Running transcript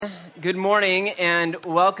Good morning and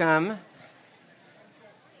welcome.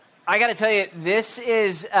 I got to tell you, this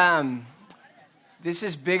is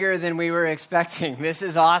bigger than we were expecting. This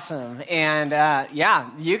is awesome, and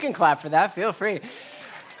you can clap for that. Feel free.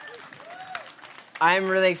 I'm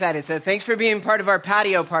really excited. So thanks for being part of our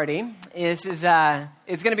patio party. This is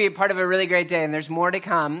it's going to be a part of a really great day, and there's more to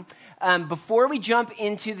come. Before we jump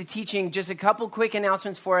into the teaching, just a couple quick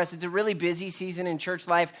announcements for us. It's a really busy season in church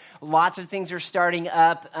life. Lots of things are starting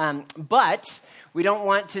up, but we don't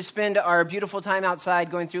want to spend our beautiful time outside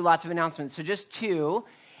going through lots of announcements. So just two.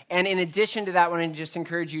 And in addition to that, I want to just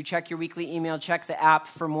encourage you, check your weekly email, check the app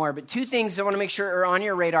for more. But two things I want to make sure are on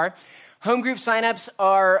your radar. Home group signups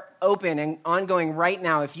are open and ongoing right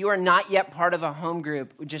now. If you are not yet part of a home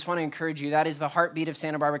group, we just want to encourage you. That is the heartbeat of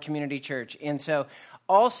Santa Barbara Community Church. And so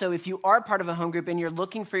also, if you are part of a home group and you're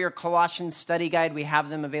looking for your Colossians study guide, we have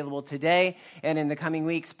them available today and in the coming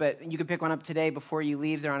weeks, but you can pick one up today before you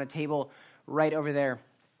leave. They're on a table right over there.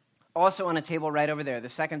 Also on a table right over there. The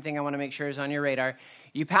second thing I want to make sure is on your radar.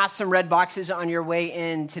 You passed some red boxes on your way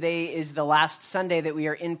in. Today is the last Sunday that we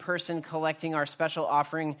are in person collecting our special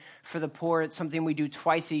offering for the poor. It's something we do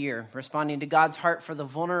twice a year, responding to God's heart for the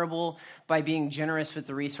vulnerable by being generous with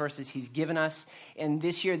the resources he's given us. And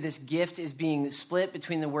this year, this gift is being split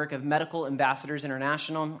between the work of Medical Ambassadors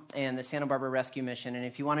International and the Santa Barbara Rescue Mission. And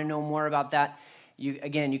if you want to know more about that, you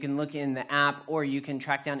can look in the app or you can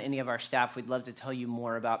track down any of our staff. We'd love to tell you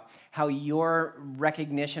more about how your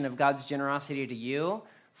recognition of God's generosity to you,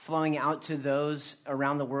 flowing out to those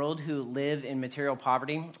around the world who live in material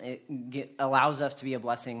poverty, allows us to be a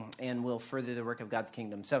blessing and will further the work of God's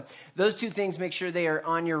kingdom. So those two things, make sure they are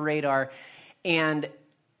on your radar. And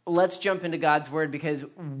let's jump into God's word because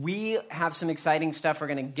we have some exciting stuff we're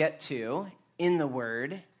going to get to in the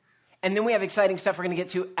word. And then we have exciting stuff we're going to get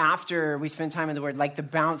to after we spend time in the Word, like the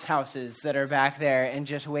bounce houses that are back there and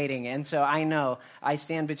just waiting. And so I know I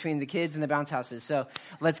stand between the kids and the bounce houses. So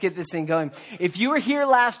let's get this thing going. If you were here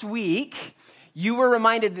last week, you were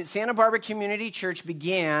reminded that Santa Barbara Community Church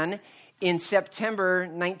began in September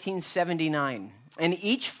 1979. And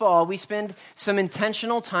each fall, we spend some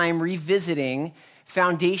intentional time revisiting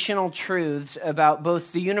foundational truths about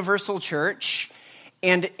both the universal church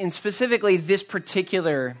and specifically this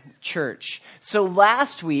particular church. So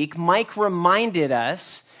last week, Mike reminded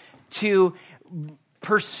us to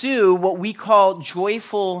pursue what we call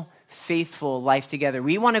joyful, faithful life together.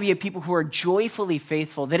 We want to be a people who are joyfully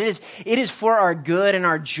faithful, that it is for our good and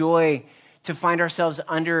our joy to find ourselves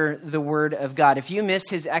under the Word of God. If you missed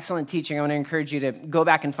his excellent teaching, I want to encourage you to go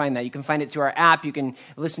back and find that. You can find it through our app. You can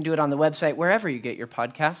listen to it on the website, wherever you get your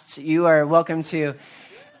podcasts. You are welcome to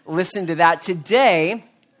listen to that. Today,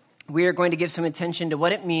 we are going to give some attention to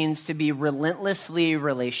what it means to be relentlessly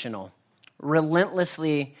relational.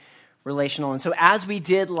 Relentlessly relational. And so as we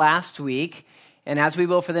did last week, and as we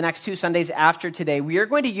will for the next two Sundays after today, we are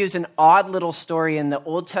going to use an odd little story in the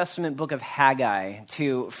Old Testament book of Haggai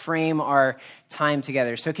to frame our time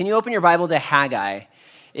together. So can you open your Bible to Haggai?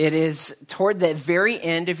 It is toward the very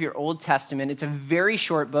end of your Old Testament. It's a very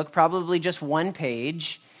short book, probably just one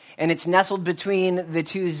page. And it's nestled between the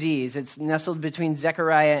two Z's. It's nestled between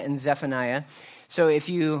Zechariah and Zephaniah. So if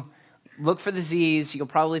you look for the Z's, you'll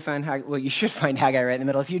probably find you should find Haggai right in the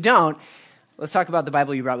middle. If you don't, let's talk about the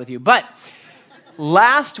Bible you brought with you. But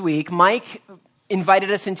last week, Mike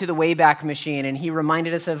invited us into the Wayback Machine, and he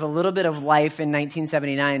reminded us of a little bit of life in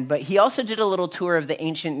 1979. But he also did a little tour of the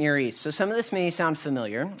ancient Near East. So some of this may sound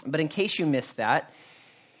familiar, but in case you missed that,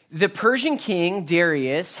 the Persian king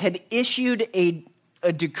Darius had issued a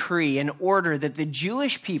decree, an order that the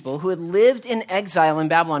Jewish people who had lived in exile in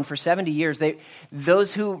Babylon for 70 years,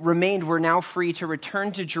 those who remained were now free to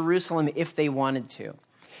return to Jerusalem if they wanted to.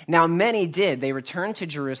 Now, many did. They returned to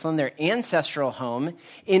Jerusalem, their ancestral home,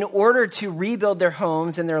 in order to rebuild their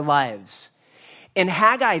homes and their lives. And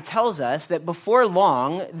Haggai tells us that before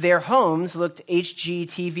long, their homes looked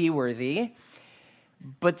HGTV worthy,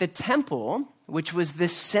 but the temple, which was the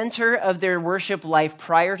center of their worship life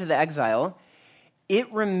prior to the exile,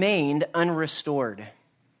 it remained unrestored,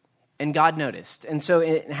 and God noticed. And so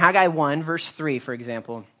in Haggai 1, verse 3, for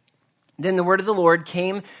example, then the word of the Lord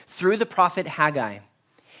came through the prophet Haggai.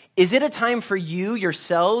 Is it a time for you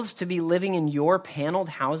yourselves to be living in your paneled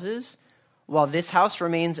houses while this house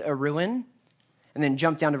remains a ruin? And then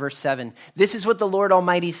jump down to verse 7. This is what the Lord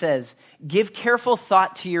Almighty says. Give careful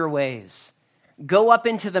thought to your ways. Go up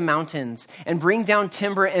into the mountains and bring down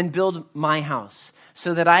timber and build my house,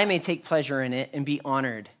 so that I may take pleasure in it and be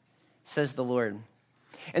honored, says the Lord.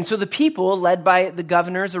 And so the people, led by the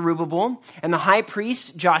governor Zerubbabel and the high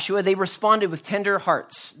priest Joshua, they responded with tender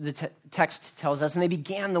hearts, the text tells us, and they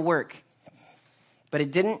began the work. But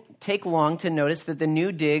it didn't take long to notice that the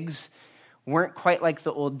new digs weren't quite like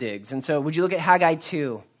the old digs. And so would you look at Haggai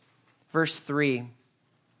 2, verse 3?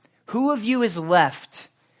 Who of you is left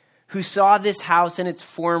who saw this house in its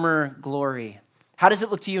former glory? How does it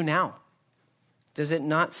look to you now? Does it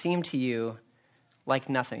not seem to you like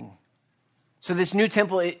nothing? So this new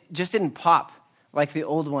temple, it just didn't pop like the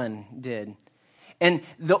old one did. And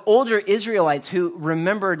the older Israelites who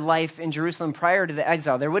remembered life in Jerusalem prior to the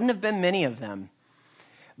exile, there wouldn't have been many of them.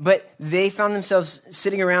 But they found themselves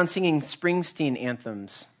sitting around singing Springsteen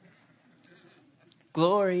anthems.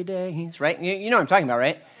 Glory days, right? You know what I'm talking about,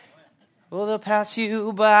 right? Well, they'll pass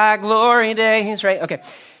you by, glory days, right? Okay.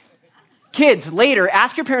 Kids, later,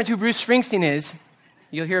 ask your parents who Bruce Springsteen is.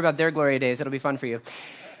 You'll hear about their glory days. It'll be fun for you.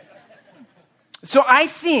 So I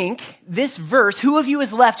think this verse, who of you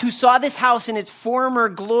is left who saw this house in its former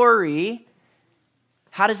glory?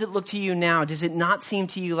 How does it look to you now? Does it not seem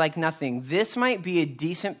to you like nothing? This might be a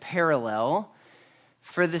decent parallel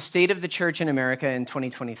for the state of the church in America in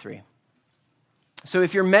 2023. So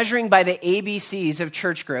if you're measuring by the ABCs of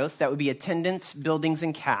church growth, that would be attendance, buildings,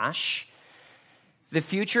 and cash, the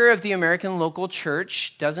future of the American local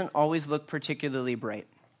church doesn't always look particularly bright.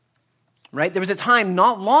 Right? There was a time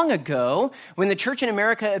not long ago when the church in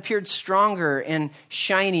America appeared stronger and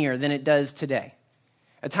shinier than it does today.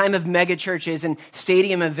 A time of mega churches and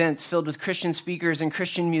stadium events filled with Christian speakers and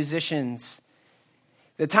Christian musicians.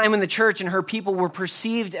 The time when the church and her people were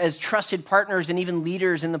perceived as trusted partners and even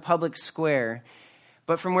leaders in the public square.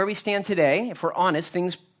 But from where we stand today, if we're honest,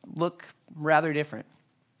 things look rather different.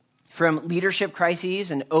 From leadership crises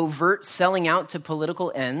and overt selling out to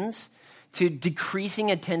political ends, to decreasing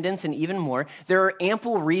attendance and even more, there are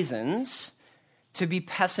ample reasons to be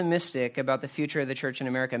pessimistic about the future of the church in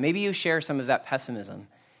America. Maybe you share some of that pessimism.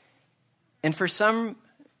 And for some,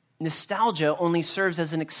 nostalgia only serves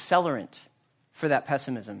as an accelerant for that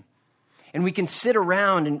pessimism. And we can sit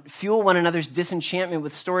around and fuel one another's disenchantment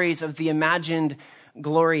with stories of the imagined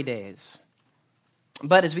glory days.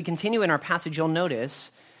 But as we continue in our passage, you'll notice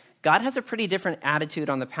God has a pretty different attitude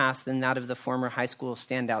on the past than that of the former high school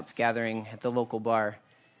standouts gathering at the local bar.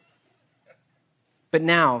 But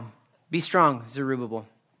now, be strong, Zerubbabel,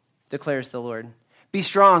 declares the Lord. Be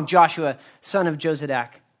strong, Joshua, son of Jozadak,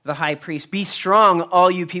 the high priest. Be strong,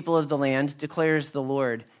 all you people of the land, declares the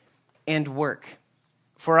Lord, and work,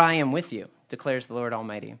 for I am with you, declares the Lord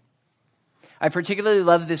Almighty. I particularly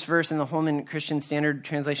love this verse in the Holman Christian Standard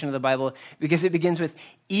Translation of the Bible because it begins with,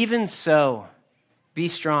 even so, be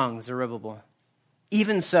strong, Zerubbabel.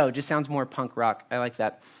 Even so, just sounds more punk rock. I like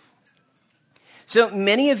that. So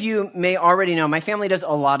many of you may already know, my family does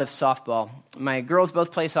a lot of softball. My girls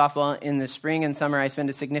both play softball. In the spring and summer, I spend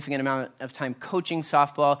a significant amount of time coaching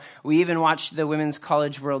softball. We even watch the Women's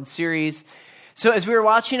College World Series. So as we were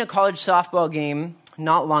watching a college softball game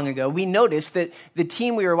not long ago, we noticed that the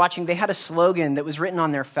team we were watching, they had a slogan that was written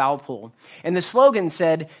on their foul pole. And the slogan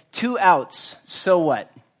said, 2 outs, so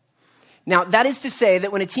what? Now, that is to say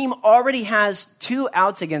that when a team already has 2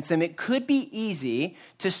 outs against them, it could be easy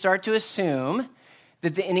to start to assume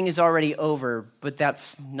that the inning is already over, but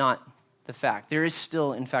that's not the fact. There is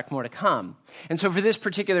still, in fact, more to come. And so for this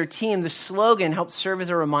particular team, the slogan helped serve as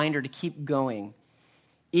a reminder to keep going,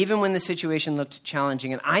 even when the situation looked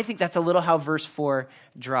challenging. And I think that's a little how verse 4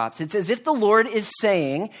 drops. It's as if the Lord is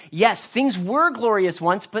saying, yes, things were glorious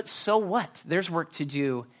once, but so what? There's work to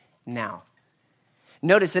do now.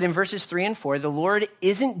 Notice that in verses 3 and 4, the Lord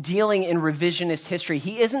isn't dealing in revisionist history.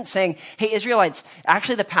 He isn't saying, hey, Israelites,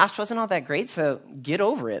 actually the past wasn't all that great, so get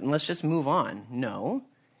over it and let's just move on. No.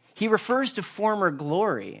 He refers to former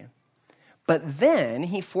glory. But then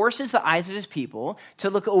he forces the eyes of his people to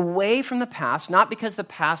look away from the past, not because the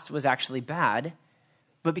past was actually bad,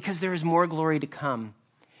 but because there is more glory to come.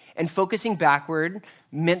 And focusing backward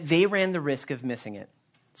meant they ran the risk of missing it.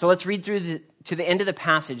 So let's read through to the end of the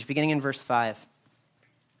passage, beginning in verse 5.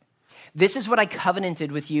 This is what I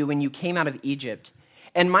covenanted with you when you came out of Egypt,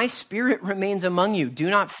 and my spirit remains among you. Do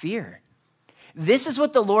not fear. This is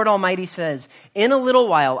what the Lord Almighty says. In a little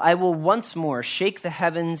while, I will once more shake the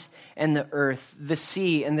heavens and the earth, the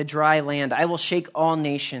sea and the dry land. I will shake all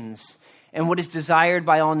nations, and what is desired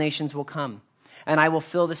by all nations will come. And I will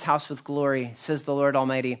fill this house with glory, says the Lord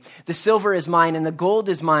Almighty. The silver is mine and the gold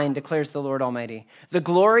is mine, declares the Lord Almighty. The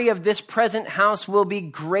glory of this present house will be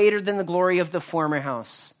greater than the glory of the former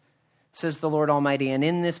house, says the Lord Almighty, and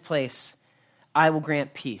in this place I will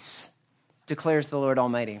grant peace, declares the Lord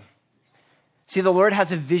Almighty. See, the Lord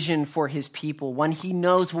has a vision for his people, one he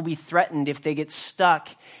knows will be threatened if they get stuck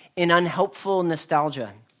in unhelpful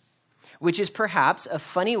nostalgia, which is perhaps a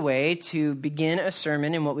funny way to begin a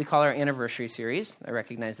sermon in what we call our anniversary series. I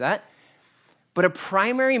recognize that. But a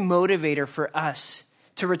primary motivator for us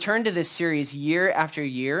to return to this series year after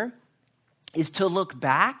year is to look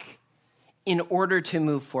back in order to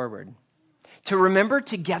move forward. To remember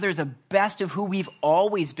together the best of who we've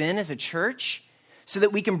always been as a church so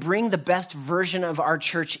that we can bring the best version of our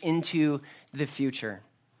church into the future.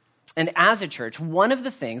 And as a church, one of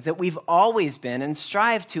the things that we've always been and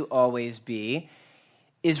strive to always be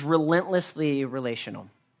is relentlessly relational.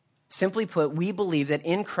 Simply put, we believe that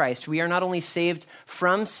in Christ, we are not only saved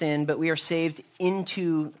from sin, but we are saved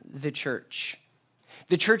into the church.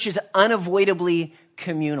 The church is unavoidably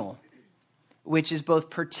communal, which is both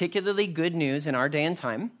particularly good news in our day and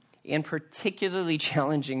time and particularly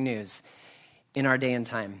challenging news in our day and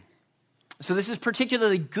time. So this is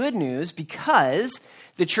particularly good news because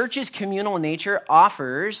the church's communal nature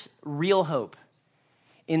offers real hope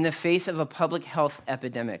in the face of a public health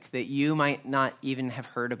epidemic that you might not even have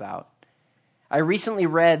heard about. I recently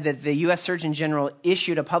read that the U.S. Surgeon General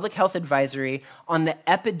issued a public health advisory on the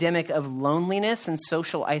epidemic of loneliness and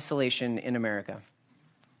social isolation in America.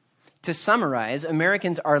 To summarize,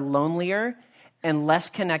 Americans are lonelier and less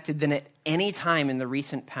connected than at any time in the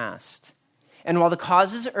recent past. And while the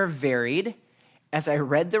causes are varied, as I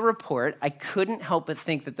read the report, I couldn't help but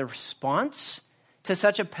think that the response to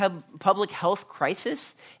such a public health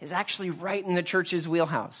crisis is actually right in the church's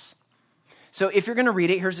wheelhouse. So if you're going to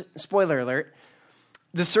read it, here's a spoiler alert.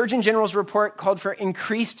 The Surgeon General's report called for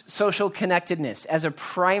increased social connectedness as a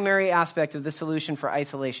primary aspect of the solution for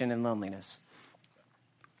isolation and loneliness.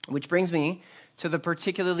 Which brings me to the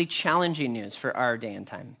particularly challenging news for our day and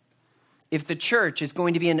time. If the church is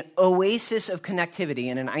going to be an oasis of connectivity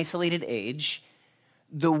in an isolated age,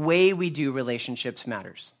 the way we do relationships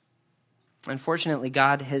matters. Unfortunately,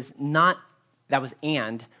 God has not,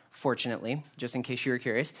 fortunately, just in case you were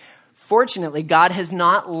curious, fortunately, God has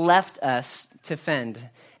not left us to fend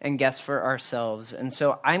and guess for ourselves. And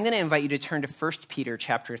so I'm going to invite you to turn to 1 Peter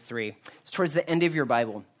chapter 3. It's towards the end of your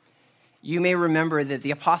Bible. You may remember that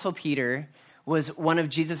the Apostle Peter was one of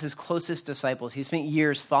Jesus' closest disciples. He spent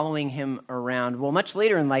years following him around. Well, much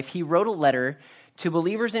later in life, he wrote a letter to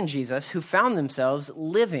believers in Jesus who found themselves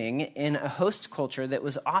living in a host culture that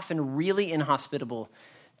was often really inhospitable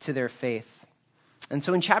to their faith. And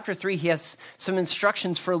so in chapter 3, he has some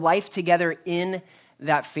instructions for life together in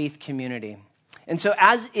that faith community. And so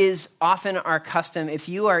as is often our custom, if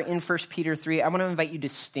you are in 1 Peter 3, I want to invite you to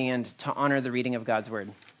stand to honor the reading of God's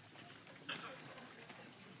word.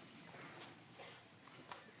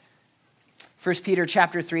 1 Peter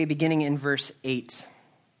chapter 3, beginning in verse 8.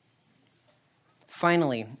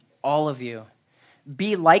 Finally, all of you,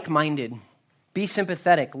 be like-minded, be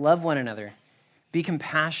sympathetic, love one another, be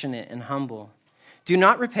compassionate and humble. Do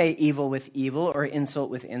not repay evil with evil or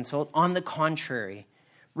insult with insult. On the contrary,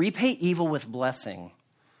 repay evil with blessing,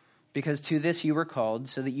 because to this you were called,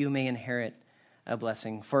 so that you may inherit a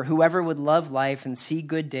blessing. For whoever would love life and see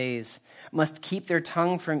good days must keep their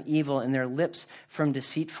tongue from evil and their lips from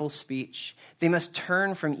deceitful speech. They must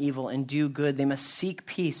turn from evil and do good. They must seek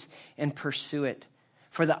peace and pursue it.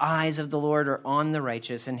 For the eyes of the Lord are on the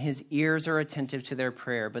righteous, and his ears are attentive to their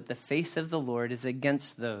prayer. But the face of the Lord is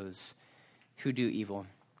against those who do evil.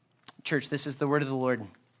 Church, this is the word of the Lord.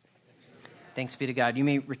 Thanks be to God. You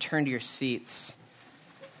may return to your seats.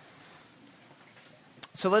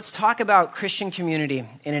 So let's talk about Christian community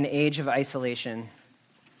in an age of isolation.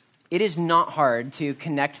 It is not hard to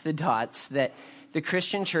connect the dots that the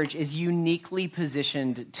Christian church is uniquely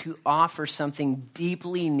positioned to offer something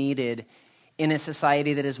deeply needed in a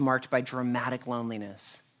society that is marked by dramatic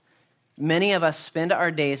loneliness. Many of us spend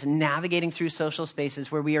our days navigating through social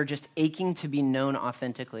spaces where we are just aching to be known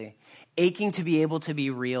authentically, aching to be able to be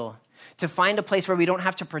real, to find a place where we don't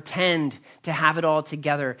have to pretend to have it all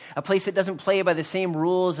together, a place that doesn't play by the same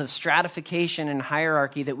rules of stratification and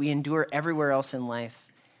hierarchy that we endure everywhere else in life.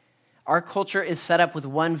 Our culture is set up with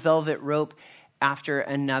one velvet rope after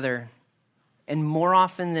another, and more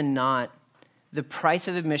often than not, the price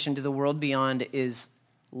of admission to the world beyond is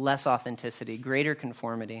less authenticity, greater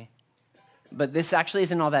conformity. But this actually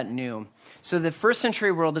isn't all that new. So the first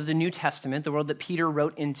century world of the New Testament, the world that Peter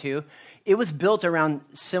wrote into, it was built around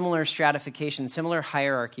similar stratification, similar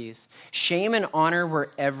hierarchies. Shame and honor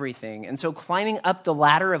were everything. And so climbing up the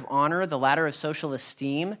ladder of honor, the ladder of social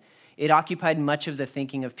esteem, it occupied much of the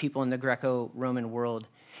thinking of people in the Greco-Roman world.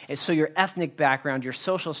 And so your ethnic background, your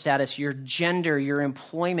social status, your gender, your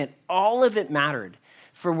employment, all of it mattered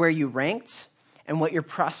for where you ranked and what your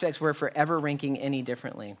prospects were for ever ranking any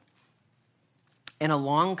differently. And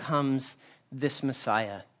along comes this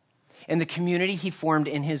Messiah and the community he formed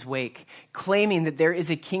in his wake, claiming that there is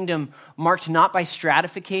a kingdom marked not by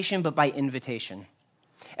stratification, but by invitation.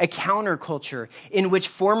 a counterculture in which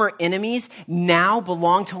former enemies now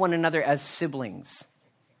belong to one another as siblings.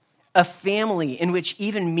 A family in which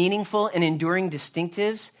even meaningful and enduring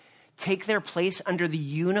distinctives take their place under the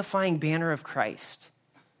unifying banner of Christ.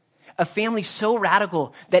 A family so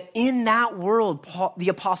radical that in that world, the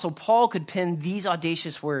Apostle Paul could pen these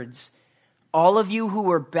audacious words. All of you who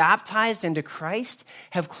were baptized into Christ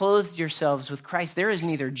have clothed yourselves with Christ. There is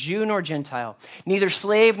neither Jew nor Gentile, neither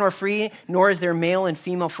slave nor free, nor is there male and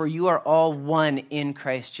female, for you are all one in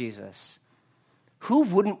Christ Jesus. Who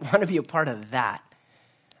wouldn't want to be a part of that?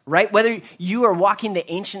 Right? Whether you are walking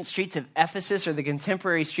the ancient streets of Ephesus or the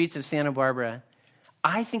contemporary streets of Santa Barbara,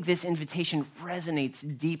 I think this invitation resonates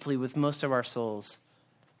deeply with most of our souls.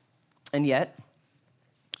 And yet,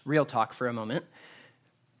 real talk for a moment,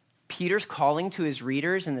 Peter's calling to his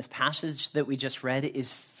readers in this passage that we just read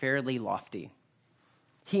is fairly lofty.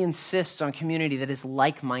 He insists on community that is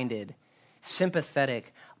like-minded,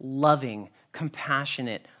 sympathetic, loving,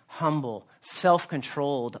 compassionate, humble,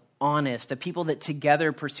 self-controlled, honest, a people that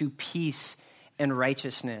together pursue peace and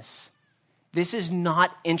righteousness. This is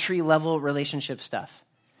not entry-level relationship stuff.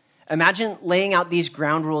 Imagine laying out these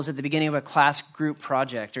ground rules at the beginning of a class group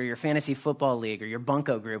project or your fantasy football league or your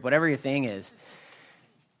bunco group, whatever your thing is.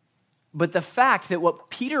 But the fact that what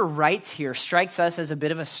Peter writes here strikes us as a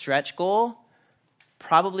bit of a stretch goal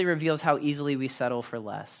probably reveals how easily we settle for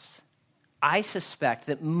less. I suspect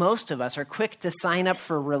that most of us are quick to sign up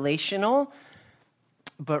for relational,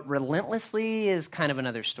 but relentlessly is kind of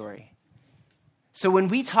another story. So when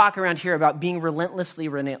we talk around here about being relentlessly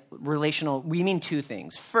relational, we mean two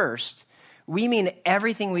things. First, we mean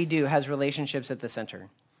everything we do has relationships at the center.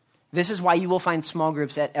 This is why you will find small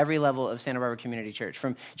groups at every level of Santa Barbara Community Church,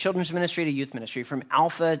 from children's ministry to youth ministry, from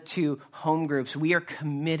alpha to home groups. We are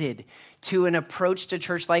committed to an approach to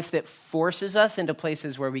church life that forces us into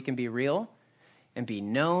places where we can be real and be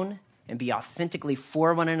known and be authentically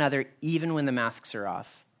for one another, even when the masks are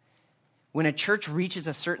off. When a church reaches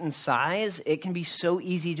a certain size, it can be so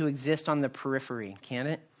easy to exist on the periphery, can't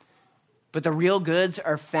it? But the real goods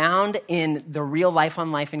are found in the real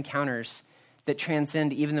life-on-life encounters that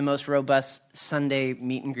transcend even the most robust Sunday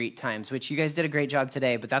meet and greet times, which you guys did a great job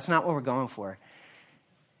today, but that's not what we're going for.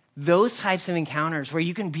 Those types of encounters where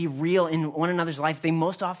you can be real in one another's life, they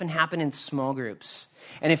most often happen in small groups.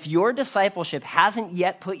 And if your discipleship hasn't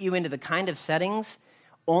yet put you into the kind of settings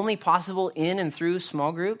only possible in and through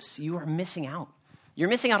small groups, you are missing out. You're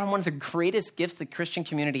missing out on one of the greatest gifts the Christian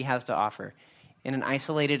community has to offer in an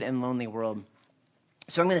isolated and lonely world.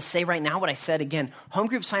 So I'm going to say right now what I said again. Home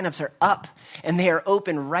group signups are up, and they are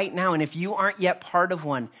open right now. And if you aren't yet part of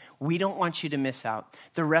one, we don't want you to miss out.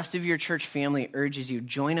 The rest of your church family urges you,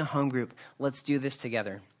 join a home group. Let's do this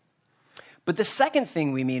together. But the second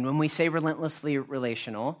thing we mean when we say relentlessly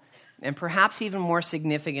relational, and perhaps even more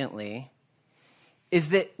significantly, is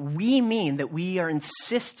that we mean that we are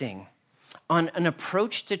insisting on an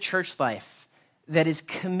approach to church life that is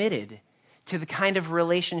committed to the kind of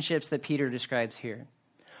relationships that Peter describes here.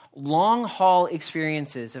 Long-haul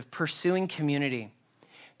experiences of pursuing community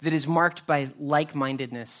that is marked by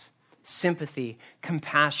like-mindedness, sympathy,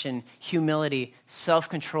 compassion, humility,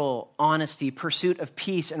 self-control, honesty, pursuit of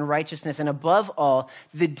peace and righteousness, and above all,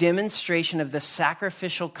 the demonstration of the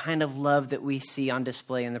sacrificial kind of love that we see on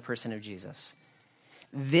display in the person of Jesus.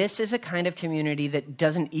 This is a kind of community that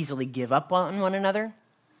doesn't easily give up on one another.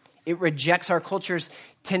 It rejects our culture's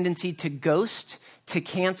tendency to ghost, to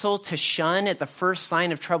cancel, to shun at the first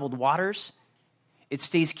sign of troubled waters. It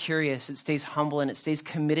stays curious, it stays humble, and it stays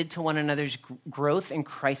committed to one another's growth and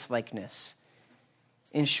Christ-likeness.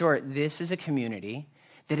 In short, this is a community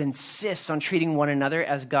that insists on treating one another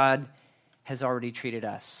as God has already treated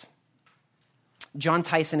us. John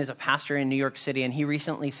Tyson is a pastor in New York City, and he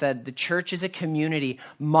recently said, the church is a community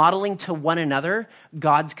modeling to one another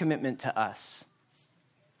God's commitment to us.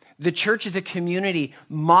 The church is a community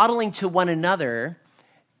modeling to one another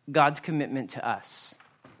God's commitment to us.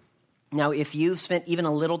 Now, if you've spent even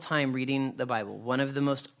a little time reading the Bible, one of the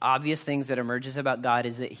most obvious things that emerges about God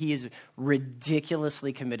is that he is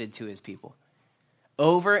ridiculously committed to his people.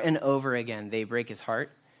 Over and over again, they break his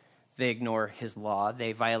heart, they ignore his law,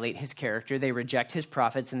 they violate his character, they reject his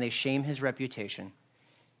prophets, and they shame his reputation.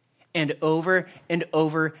 And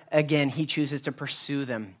over again, he chooses to pursue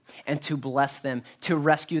them and to bless them, to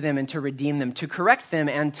rescue them and to redeem them, to correct them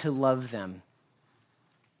and to love them.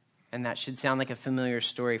 And that should sound like a familiar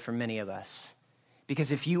story for many of us.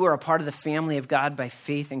 Because if you are a part of the family of God by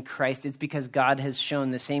faith in Christ, it's because God has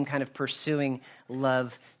shown the same kind of pursuing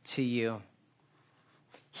love to you.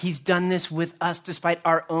 He's done this with us despite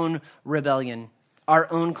our own rebellion.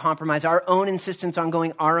 our own compromise, our own insistence on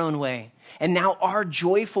going our own way. And now our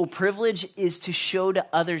joyful privilege is to show to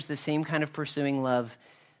others the same kind of pursuing love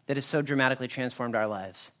that has so dramatically transformed our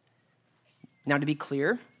lives. Now, to be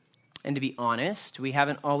clear and to be honest, we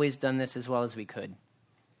haven't always done this as well as we could.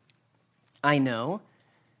 I know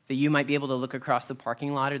that you might be able to look across the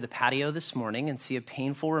parking lot or the patio this morning and see a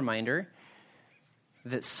painful reminder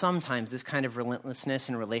that sometimes this kind of relentlessness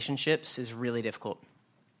in relationships is really difficult.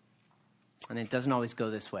 And it doesn't always go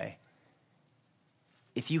this way.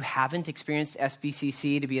 If you haven't experienced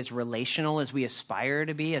SBCC to be as relational as we aspire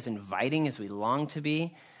to be, as inviting as we long to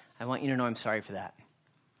be, I want you to know I'm sorry for that.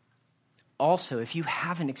 Also, if you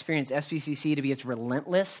haven't experienced SBCC to be as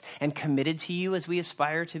relentless and committed to you as we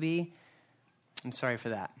aspire to be, I'm sorry for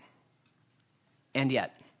that. And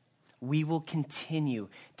yet, we will continue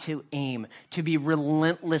to aim to be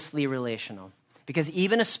relentlessly relational. Because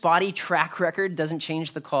even a spotty track record doesn't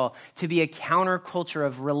change the call to be a counterculture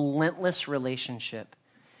of relentless relationship.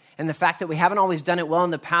 And the fact that we haven't always done it well in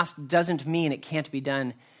the past doesn't mean it can't be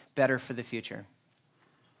done better for the future.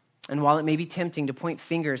 And while it may be tempting to point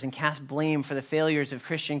fingers and cast blame for the failures of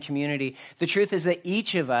Christian community, the truth is that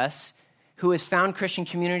each of us who has found Christian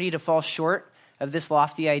community to fall short of this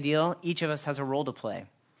lofty ideal, each of us has a role to play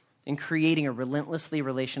in creating a relentlessly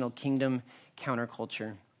relational kingdom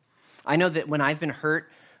counterculture. I know that when I've been hurt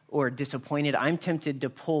or disappointed, I'm tempted to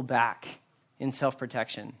pull back in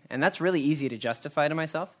self-protection. And that's really easy to justify to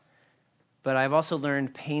myself. But I've also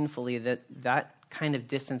learned painfully that that kind of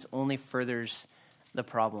distance only furthers the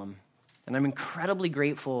problem. And I'm incredibly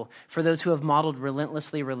grateful for those who have modeled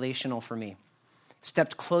relentlessly relational for me,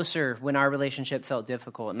 stepped closer when our relationship felt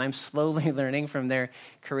difficult. And I'm slowly learning from their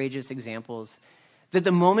courageous examples that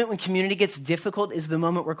the moment when community gets difficult is the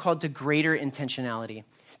moment we're called to greater intentionality,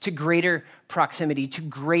 to greater proximity, to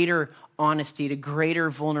greater honesty, to greater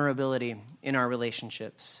vulnerability in our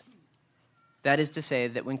relationships. That is to say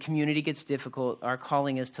that when community gets difficult, our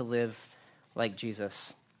calling is to live like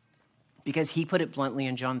Jesus. Because he put it bluntly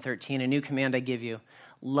in John 13, a new command I give you,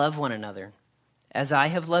 love one another. As I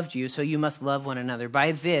have loved you, so you must love one another.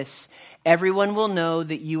 By this, everyone will know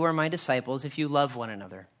that you are my disciples if you love one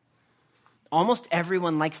another. Almost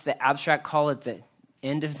everyone likes the abstract call at the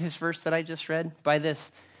end of this verse that I just read. By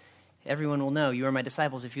this, everyone will know you are my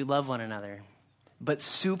disciples if you love one another. But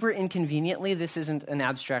super inconveniently, this isn't an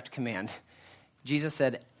abstract command. Jesus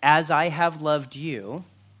said, as I have loved you,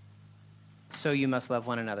 so you must love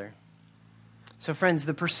one another. So friends,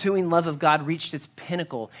 the pursuing love of God reached its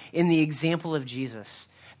pinnacle in the example of Jesus,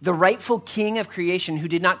 the rightful king of creation who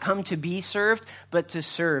did not come to be served, but to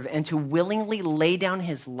serve and to willingly lay down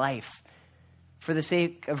his life for the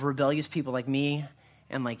sake of rebellious people like me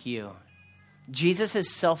and like you. Jesus'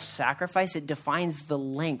 self-sacrifice, it defines the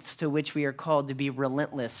lengths to which we are called to be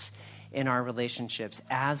relentless in our relationships.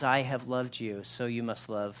 As I have loved you, so you must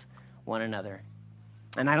love one another.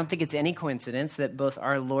 And I don't think it's any coincidence that both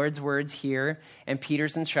our Lord's words here and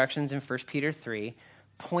Peter's instructions in 1 Peter 3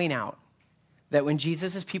 point out that when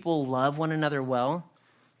Jesus' people love one another well,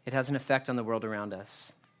 it has an effect on the world around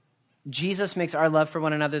us. Jesus makes our love for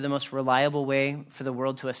one another the most reliable way for the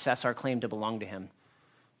world to assess our claim to belong to him.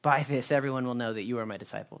 By this, everyone will know that you are my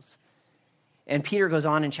disciples. And Peter goes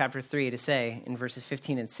on in chapter 3 to say in verses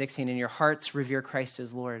 15 and 16, in your hearts revere Christ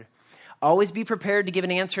as Lord. Always be prepared to give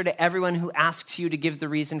an answer to everyone who asks you to give the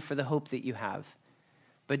reason for the hope that you have.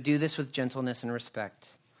 But do this with gentleness and respect,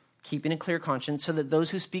 keeping a clear conscience so that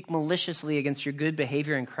those who speak maliciously against your good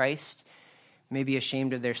behavior in Christ may be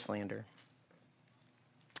ashamed of their slander.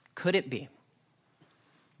 Could it be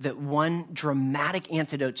that one dramatic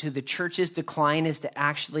antidote to the church's decline is to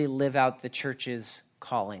actually live out the church's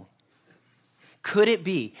calling? Could it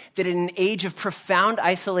be that in an age of profound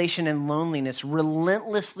isolation and loneliness,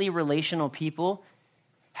 relentlessly relational people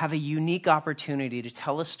have a unique opportunity to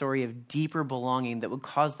tell a story of deeper belonging that would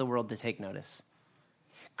cause the world to take notice?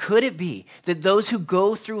 Could it be that those who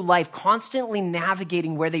go through life constantly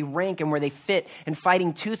navigating where they rank and where they fit and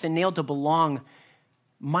fighting tooth and nail to belong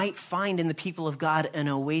might find in the people of God an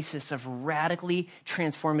oasis of radically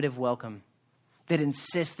transformative welcome that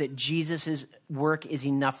insists that Jesus' work is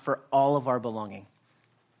enough for all of our belonging?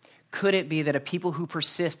 Could it be that a people who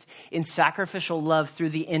persist in sacrificial love through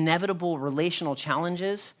the inevitable relational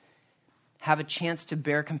challenges have a chance to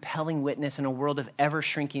bear compelling witness in a world of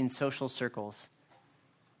ever-shrinking social circles?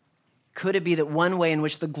 Could it be that one way in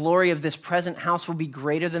which the glory of this present house will be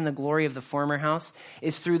greater than the glory of the former house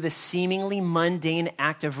is through the seemingly mundane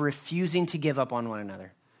act of refusing to give up on one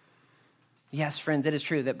another? Yes, friends, it is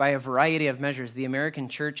true that by a variety of measures, the American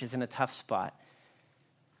church is in a tough spot.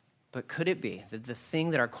 But could it be that the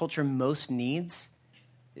thing that our culture most needs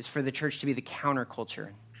is for the church to be the counterculture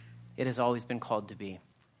it has always been called to be.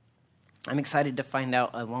 I'm excited to find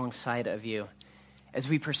out alongside of you as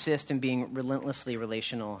we persist in being relentlessly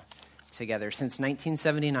relational together. Since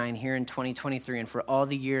 1979, here in 2023, and for all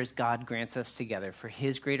the years God grants us together for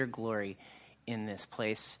his greater glory in this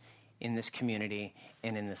place, in this community,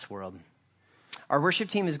 and in this world. Our worship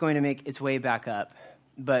team is going to make its way back up,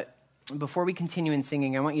 but before we continue in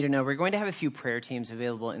singing, I want you to know we're going to have a few prayer teams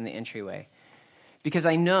available in the entryway, because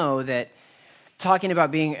I know that talking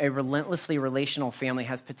about being a relentlessly relational family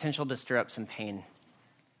has potential to stir up some pain.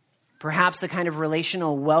 Perhaps the kind of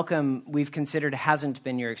relational welcome we've considered hasn't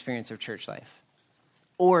been your experience of church life.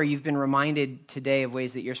 Or you've been reminded today of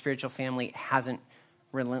ways that your spiritual family hasn't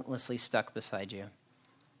relentlessly stuck beside you.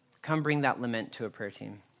 Come bring that lament to a prayer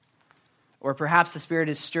team. Or perhaps the Spirit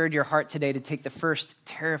has stirred your heart today to take the first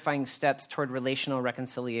terrifying steps toward relational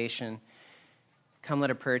reconciliation. Come let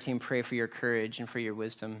a prayer team pray for your courage and for your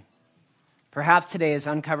wisdom. Perhaps today has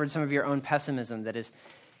uncovered some of your own pessimism that has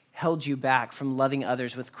held you back from loving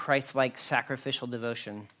others with Christ-like sacrificial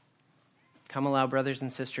devotion. Come allow brothers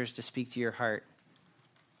and sisters to speak to your heart.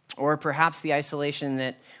 Or perhaps the isolation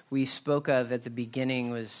that we spoke of at the beginning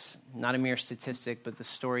was not a mere statistic, but the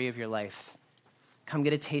story of your life. Come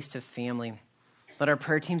get a taste of family. Let our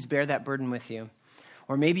prayer teams bear that burden with you.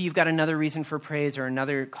 Or maybe you've got another reason for praise or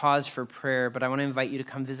another cause for prayer, but I want to invite you to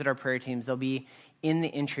come visit our prayer teams. They'll be in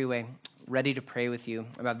the entryway, ready to pray with you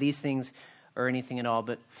about these things or anything at all.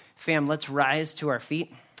 But fam, let's rise to our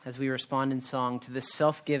feet as we respond in song to this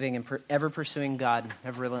self-giving and ever-pursuing God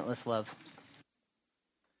of relentless love.